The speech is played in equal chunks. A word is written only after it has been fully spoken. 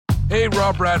Hey,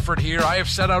 Rob Bradford here. I have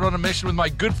set out on a mission with my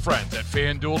good friends at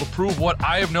FanDuel to prove what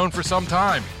I have known for some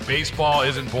time. Baseball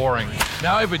isn't boring.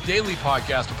 Now I have a daily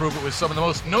podcast to prove it with some of the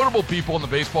most notable people in the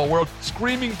baseball world,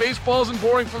 screaming baseball isn't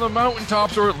boring from the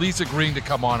mountaintops, or at least agreeing to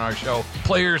come on our show.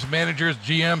 Players, managers,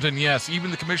 GMs, and yes, even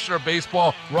the commissioner of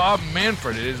baseball, Rob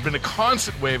Manfred. It has been a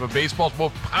constant wave of baseball's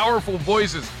most powerful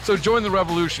voices. So join the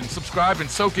revolution. Subscribe and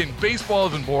soak in Baseball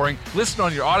Isn't Boring. Listen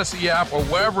on your Odyssey app or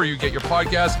wherever you get your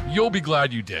podcasts. You'll be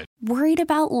glad you did. Worried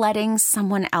about letting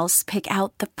someone else pick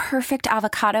out the perfect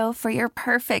avocado for your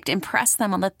perfect impress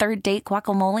them on the third date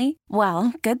guacamole?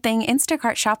 Well, good thing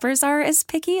Instacart shoppers are as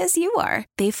picky as you are.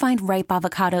 They find ripe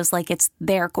avocados like it's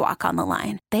their guac on the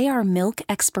line. They are milk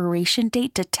expiration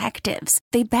date detectives.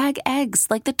 They bag eggs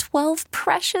like the 12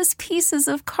 precious pieces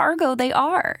of cargo they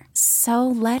are. So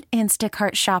let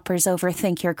Instacart shoppers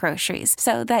overthink your groceries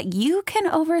so that you can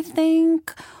overthink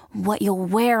what you'll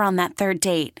wear on that third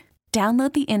date.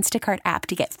 Download the Instacart app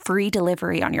to get free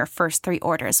delivery on your first 3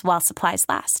 orders while supplies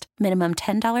last. Minimum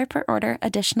 $10 per order.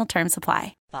 Additional terms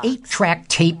apply. 8-track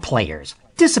tape players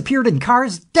disappeared in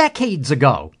cars decades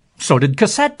ago. So did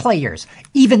cassette players.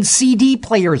 Even CD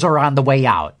players are on the way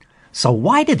out. So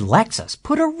why did Lexus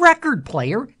put a record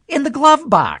player in the glove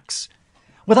box?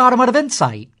 With Automotive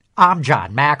Insight, I'm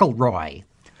John McElroy.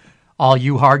 All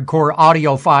you hardcore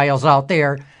audiophiles out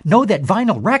there know that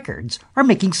vinyl records are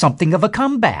making something of a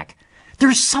comeback.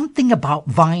 There's something about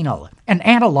vinyl and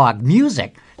analog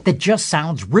music that just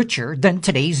sounds richer than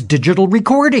today's digital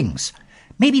recordings.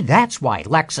 Maybe that's why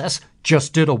Lexus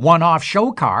just did a one-off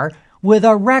show car with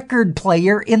a record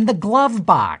player in the glove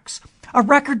box. A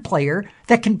record player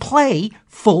that can play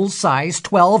full-size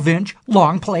 12-inch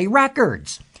long-play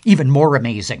records. Even more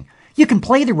amazing, you can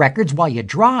play the records while you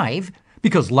drive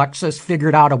because Lexus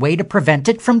figured out a way to prevent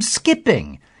it from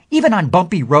skipping, even on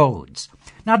bumpy roads.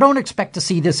 Now, don't expect to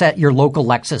see this at your local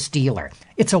Lexus dealer.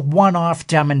 It's a one-off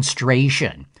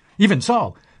demonstration. Even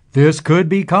so, this could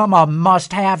become a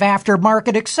must-have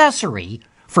aftermarket accessory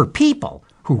for people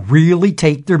who really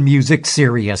take their music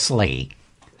seriously.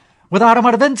 With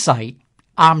Automotive Insight,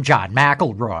 I'm John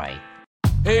McElroy.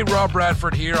 Hey, Rob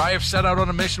Bradford here. I have set out on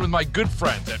a mission with my good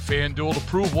friends at FanDuel to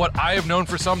prove what I have known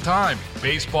for some time.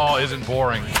 Baseball isn't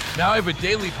boring. Now I have a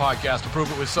daily podcast to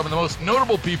prove it with some of the most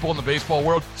notable people in the baseball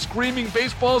world, screaming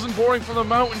baseball isn't boring from the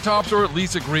mountaintops, or at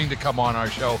least agreeing to come on our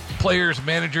show. Players,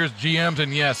 managers, GMs,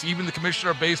 and yes, even the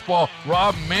commissioner of baseball,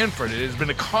 Rob Manfred. It has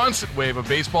been a constant wave of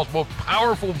baseball's most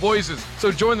powerful voices.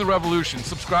 So join the revolution.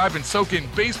 Subscribe and soak in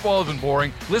Baseball Isn't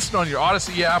Boring. Listen on your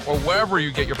Odyssey app or wherever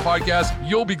you get your podcasts.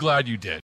 You'll be glad you did.